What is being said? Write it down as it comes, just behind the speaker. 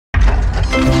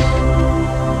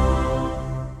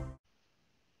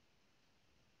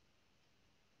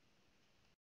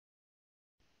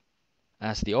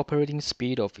As the operating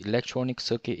speed of electronic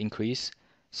circuit increase,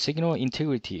 signal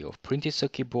integrity of printed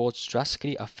circuit boards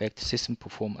drastically affect system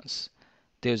performance.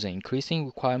 There is an increasing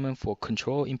requirement for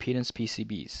control impedance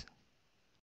PCBs.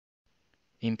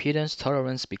 Impedance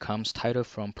tolerance becomes tighter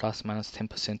from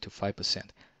 ±10% to 5%,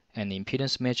 and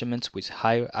impedance measurements with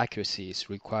higher accuracy is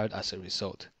required as a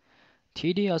result.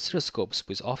 TD oscilloscopes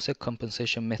with offset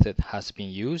compensation method has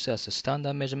been used as a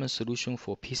standard measurement solution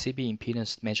for PCB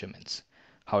impedance measurements.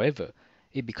 However,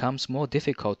 it becomes more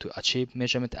difficult to achieve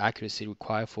measurement accuracy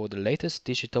required for the latest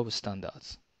digital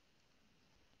standards.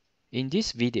 In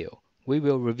this video, we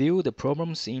will review the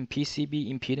problems in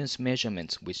PCB impedance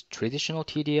measurements with traditional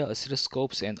TDL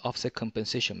oscilloscopes and offset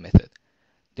compensation method.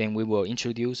 Then we will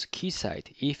introduce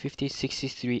Keysight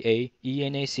E5063A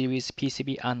ENA series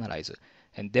PCB Analyzer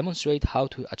and demonstrate how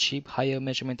to achieve higher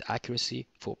measurement accuracy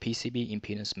for PCB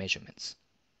impedance measurements.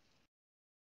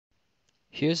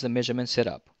 Here's the measurement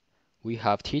setup. We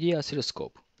have TDL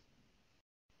oscilloscope.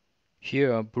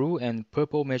 Here are blue and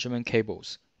purple measurement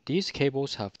cables. These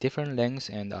cables have different lengths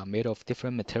and are made of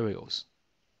different materials.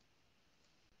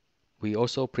 We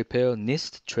also prepare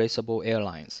NIST traceable air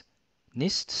lines.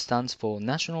 NIST stands for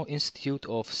National Institute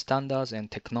of Standards and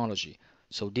Technology,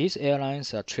 so these air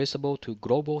lines are traceable to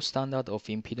global standard of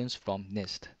impedance from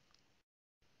NIST.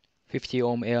 50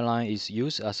 ohm air line is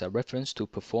used as a reference to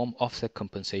perform offset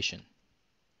compensation.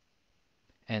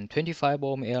 And 25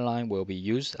 ohm air line will be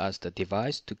used as the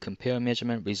device to compare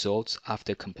measurement results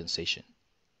after compensation.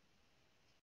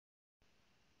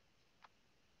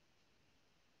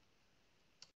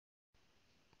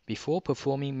 Before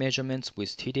performing measurements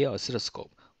with TDL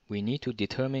oscilloscope, we need to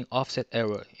determine offset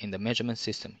error in the measurement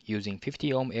system using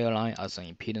 50 ohm air line as an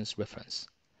impedance reference.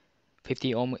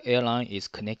 50 ohm air line is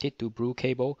connected to blue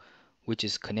cable, which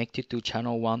is connected to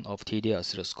channel 1 of TDL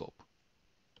oscilloscope.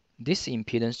 This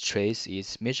impedance trace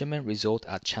is measurement result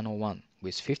at channel 1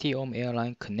 with 50 ohm air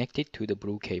line connected to the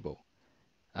blue cable.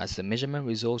 As the measurement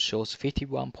result shows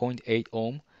 51.8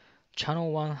 ohm,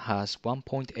 channel 1 has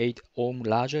 1.8 ohm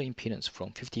larger impedance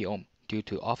from 50 ohm due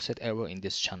to offset error in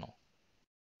this channel.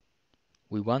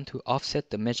 We want to offset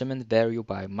the measurement value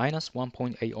by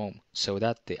 -1.8 ohm so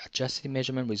that the adjusted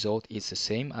measurement result is the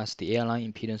same as the air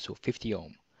line impedance of 50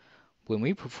 ohm. When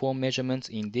we perform measurements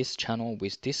in this channel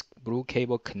with this blue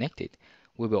cable connected,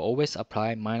 we will always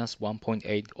apply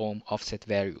 -1.8 ohm offset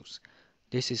values.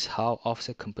 This is how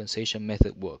offset compensation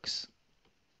method works.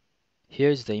 Here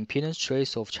is the impedance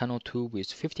trace of channel 2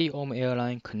 with 50 ohm air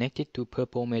line connected to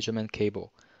purple measurement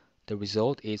cable. The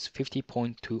result is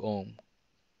 50.2 ohm.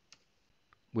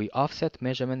 We offset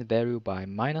measurement value by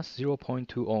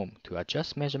 -0.2 ohm to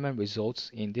adjust measurement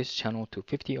results in this channel to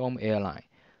 50 ohm air line.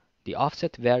 The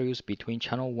offset values between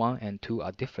channel 1 and 2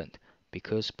 are different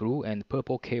because blue and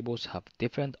purple cables have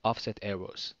different offset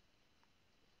errors.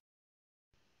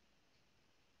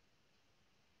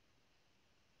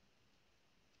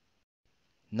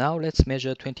 Now let's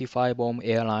measure 25 ohm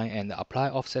air line and apply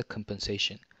offset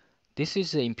compensation. This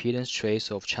is the impedance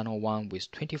trace of channel 1 with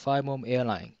 25 ohm air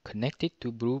line connected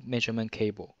to blue measurement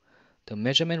cable. The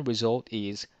measurement result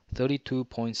is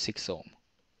 32.6 ohm.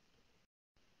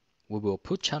 We will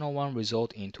put channel 1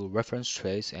 result into reference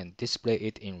trace and display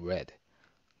it in red.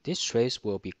 This trace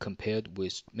will be compared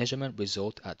with measurement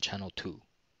result at channel 2.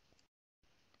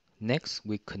 Next,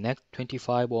 we connect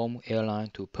 25 ohm air line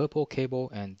to purple cable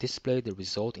and display the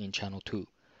result in channel 2.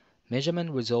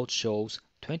 Measurement result shows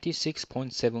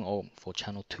 26.7 ohm for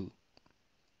channel 2.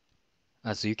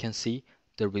 As you can see,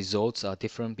 the results are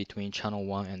different between channel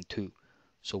 1 and 2,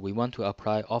 so we want to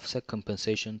apply offset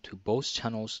compensation to both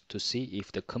channels to see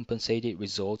if the compensated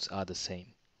results are the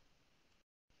same.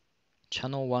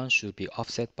 Channel 1 should be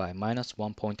offset by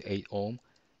 -1.8 ohm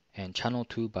and channel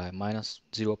 2 by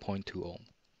 -0.2 ohm.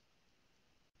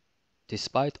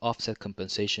 Despite offset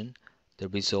compensation, the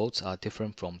results are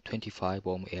different from 25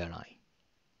 ohm air line.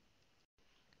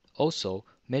 Also,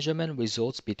 measurement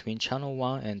results between channel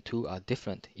 1 and 2 are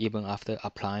different even after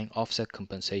applying offset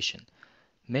compensation.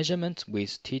 Measurements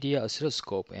with TDL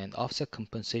oscilloscope and offset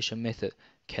compensation method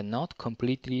cannot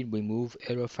completely remove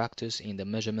error factors in the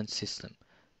measurement system.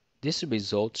 This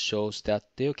result shows that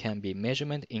there can be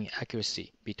measurement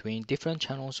inaccuracy between different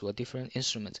channels or different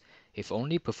instruments if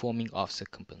only performing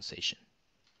offset compensation.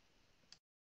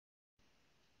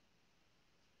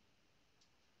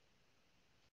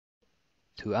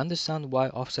 To understand why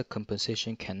offset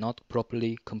compensation cannot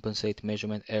properly compensate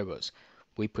measurement errors,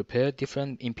 we prepare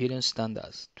different impedance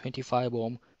standards, 25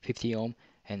 ohm, 50 ohm,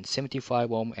 and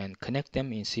 75 ohm, and connect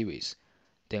them in series.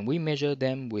 Then we measure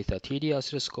them with a TDL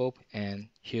oscilloscope, and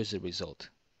here's the result.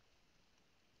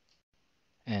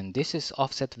 And this is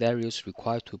offset values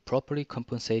required to properly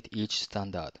compensate each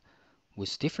standard.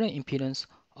 With different impedance,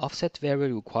 offset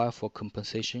value required for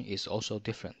compensation is also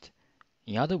different.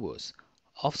 In other words,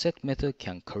 offset method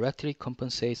can correctly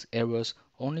compensate errors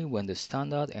only when the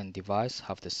standard and device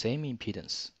have the same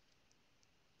impedance.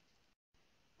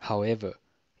 However,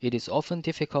 it is often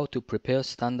difficult to prepare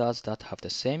standards that have the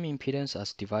same impedance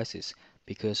as devices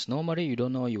because normally you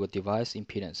don't know your device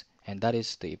impedance, and that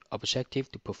is the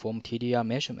objective to perform TDR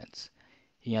measurements.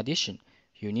 In addition,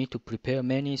 you need to prepare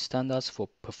many standards for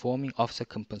performing offset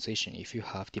compensation if you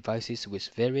have devices with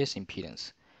various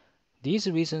impedance.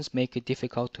 These reasons make it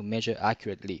difficult to measure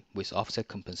accurately with offset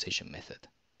compensation method.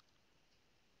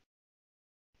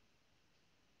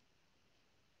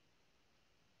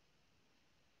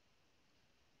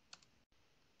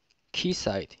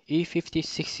 Keysight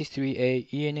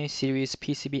E5063A ENA series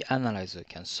PCB Analyzer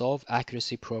can solve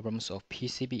accuracy problems of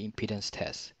PCB impedance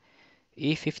tests.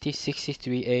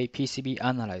 E5063A PCB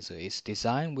Analyzer is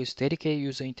designed with dedicated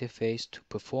user interface to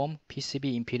perform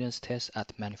PCB impedance tests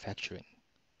at manufacturing.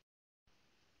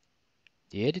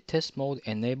 The edit test mode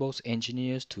enables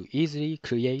engineers to easily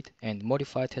create and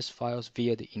modify test files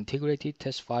via the integrated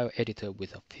test file editor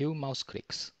with a few mouse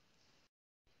clicks.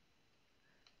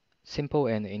 Simple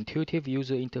and intuitive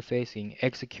user interface in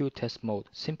execute test mode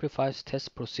simplifies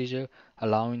test procedure,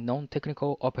 allowing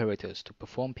non-technical operators to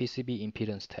perform PCB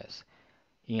impedance tests.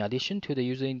 In addition to the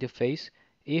user interface,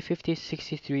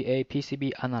 E5063A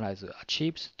PCB Analyzer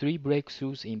achieves 3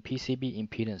 breakthroughs in PCB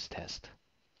impedance test.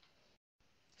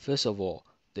 First of all,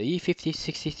 the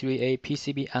E5063A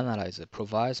PCB Analyzer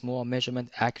provides more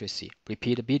measurement accuracy,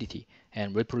 repeatability,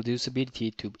 and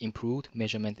reproducibility to improve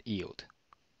measurement yield.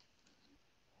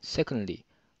 Secondly,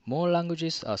 more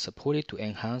languages are supported to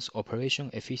enhance operation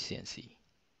efficiency.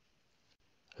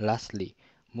 Lastly,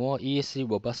 more ESC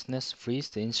robustness frees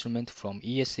the instrument from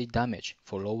ESC damage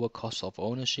for lower cost of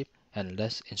ownership and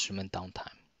less instrument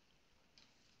downtime.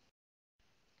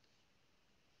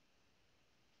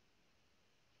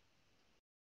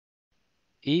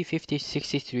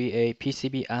 E5063A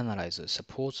PCB Analyzer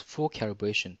supports full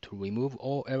calibration to remove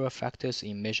all error factors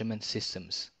in measurement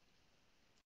systems.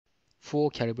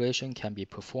 Full calibration can be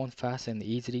performed fast and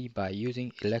easily by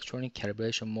using electronic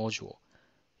calibration module.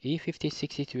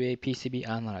 E5063A PCB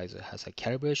Analyzer has a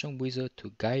calibration wizard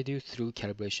to guide you through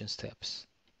calibration steps.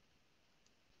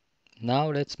 Now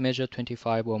let's measure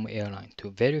 25 ohm airline to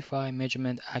verify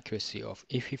measurement accuracy of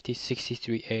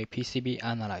E5063A PCB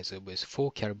Analyzer with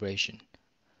full calibration.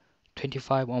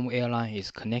 25 ohm airline is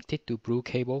connected to blue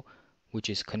cable, which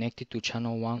is connected to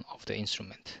channel 1 of the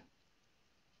instrument.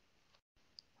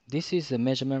 This is the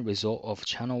measurement result of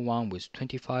channel 1 with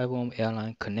 25 ohm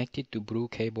airline connected to blue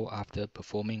cable after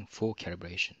performing full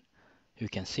calibration. You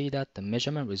can see that the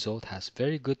measurement result has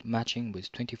very good matching with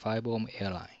 25 ohm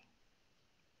airline.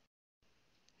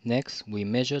 Next, we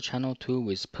measure channel 2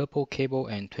 with purple cable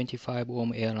and 25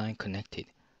 ohm airline connected.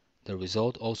 The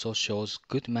result also shows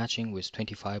good matching with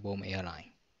 25 ohm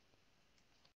airline.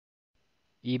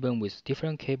 Even with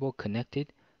different cable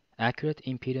connected, accurate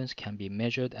impedance can be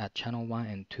measured at channel 1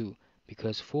 and 2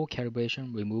 because full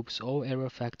calibration removes all error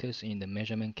factors in the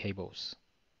measurement cables.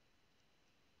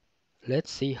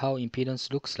 Let's see how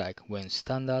impedance looks like when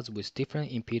standards with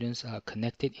different impedance are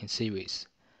connected in series.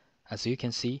 As you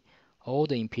can see, all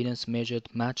the impedance measured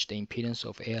match the impedance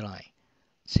of airline.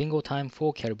 Single-time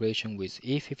full calibration with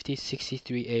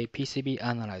E5063A PCB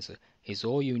Analyzer is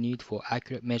all you need for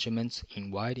accurate measurements in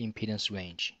wide impedance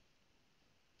range.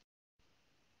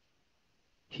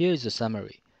 Here is a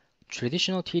summary.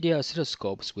 Traditional TDR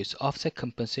oscilloscopes with offset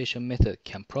compensation method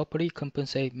can properly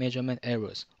compensate measurement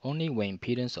errors only when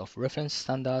impedance of reference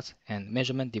standards and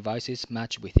measurement devices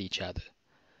match with each other.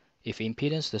 If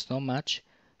impedance does not match,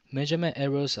 measurement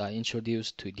errors are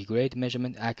introduced to degrade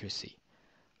measurement accuracy.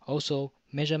 Also,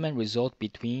 measurement result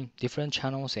between different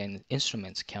channels and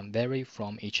instruments can vary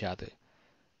from each other.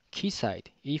 Keysight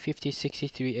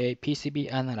E5063A PCB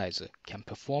Analyzer can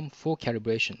perform full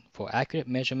calibration for accurate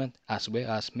measurement as well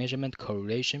as measurement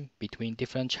correlation between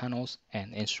different channels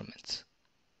and instruments.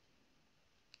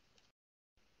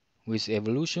 With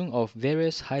evolution of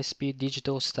various high-speed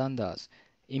digital standards,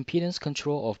 impedance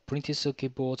control of printed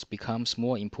circuit boards becomes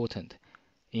more important.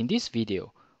 In this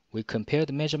video, we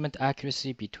compared measurement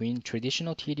accuracy between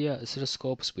traditional TDR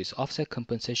oscilloscopes with offset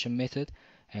compensation method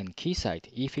and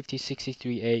Keysight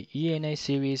E5063A ENA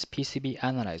series PCB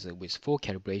Analyzer with full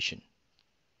calibration.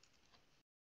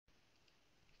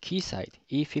 Keysight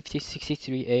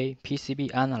E5063A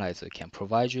PCB Analyzer can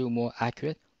provide you more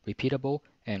accurate, repeatable,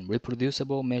 and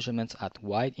reproducible measurements at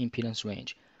wide impedance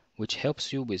range, which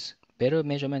helps you with better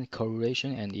measurement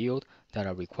correlation and yield that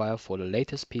are required for the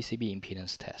latest PCB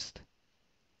impedance test.